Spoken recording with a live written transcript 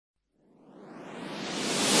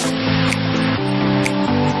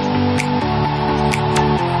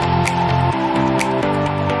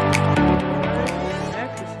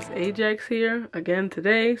Ajaxx here again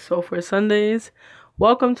today, Software Sundays.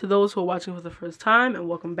 Welcome to those who are watching for the first time, and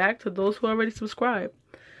welcome back to those who are already subscribed.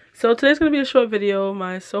 So today's going to be a short video.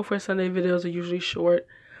 My Software Sunday videos are usually short.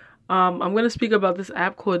 I'm going to speak about this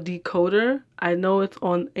app called Decoder. I know it's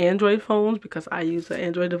on Android phones because I use an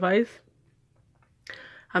Android device.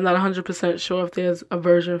 I'm not 100% sure if there's a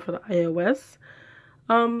version for the iOS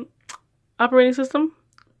operating system,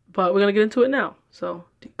 but we're going to get into it now. So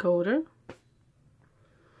Decoder.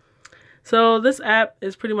 So this app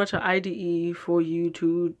is pretty much an IDE for you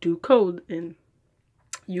to do code in.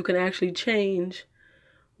 You can actually change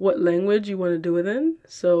what language you want to do it in.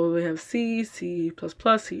 So we have C, C++,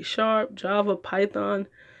 C#, Java, Python,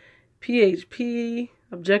 PHP,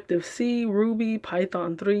 Objective-C, Ruby,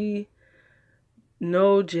 Python 3,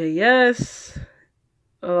 Node.js,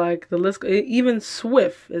 like the list, even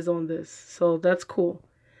Swift is on this. So that's cool.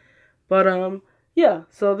 But yeah,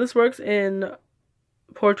 so this works in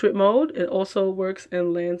portrait mode. It also works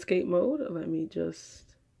in landscape mode. Let me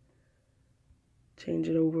just change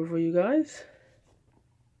it over for you guys.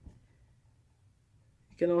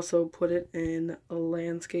 You can also put it in a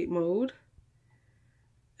landscape mode.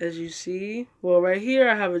 As you see, well, right here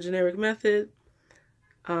I have a generic method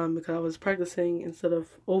because I was practicing instead of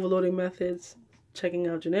overloading methods, checking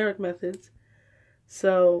out generic methods.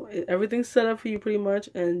 So everything's set up for you pretty much,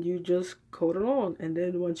 and you just code along. And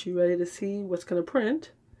then once you're ready to see what's going to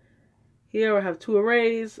print, here I have two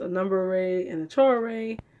arrays, a number array and a char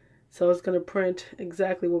array. So it's going to print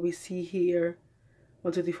exactly what we see here.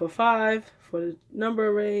 1, 2, 3, 4, 5 for the number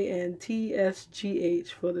array, and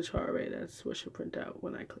TSGH for the char array. That's what should print out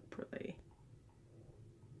when I click play.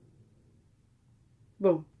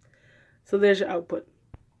 Boom. So there's your output.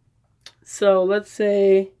 So let's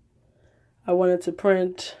say I wanted to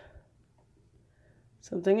print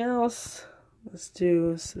something else. Let's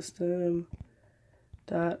do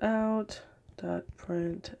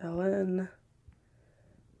system.out.println,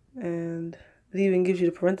 and it even gives you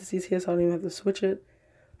the parentheses here, so I don't even have to switch it.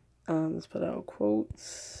 Let's put out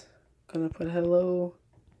quotes. Gonna put hello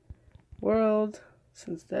world,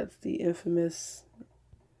 since that's the infamous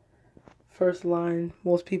first line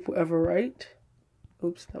most people ever write.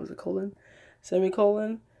 Oops, that was a colon.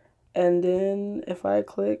 Semicolon. And then if I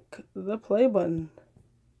click the play button,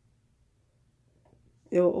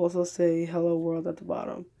 it will also say hello world at the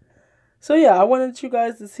bottom. So yeah, I wanted you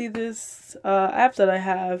guys to see this app that I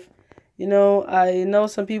have. You know, I know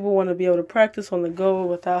some people want to be able to practice on the go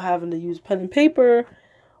without having to use pen and paper,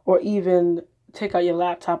 or even take out your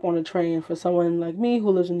laptop on a train. For someone like me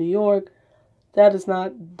who lives in New York, that is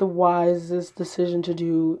not the wisest decision to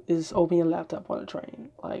do, is open your laptop on a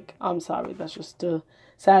train. Like, I'm sorry, that's just the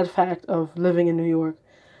sad fact of living in New York.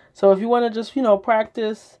 So if you want to just, you know,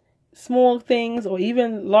 practice small things or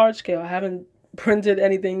even large scale. I haven't printed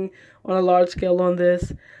anything on a large scale on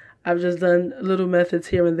this. I've just done little methods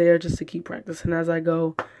here and there just to keep practicing as I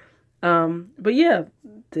go. But yeah,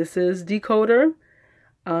 this is Decoder.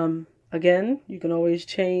 Again, you can always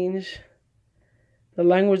change the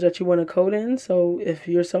language that you want to code in. So if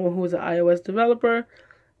you're someone who is an iOS developer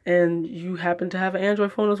and you happen to have an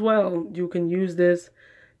Android phone as well, you can use this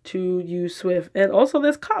to use Swift. And also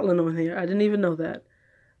there's Kotlin on here. I didn't even know that.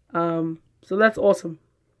 So that's awesome.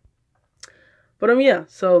 But yeah,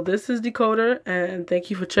 so this is Decoder, and thank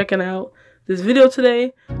you for checking out this video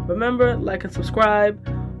today. Remember, like and subscribe.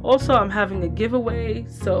 Also, I'm having a giveaway.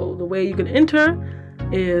 So the way you can enter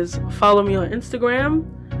is follow me on Instagram.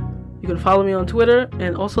 You can follow me on Twitter,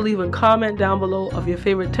 and also leave a comment down below of your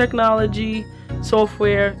favorite technology,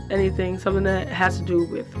 software, anything, something that has to do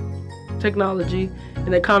with technology in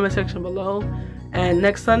the comment section below. And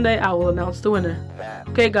next Sunday, I will announce the winner.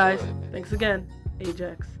 Okay, guys, thanks again.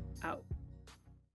 Ajaxx.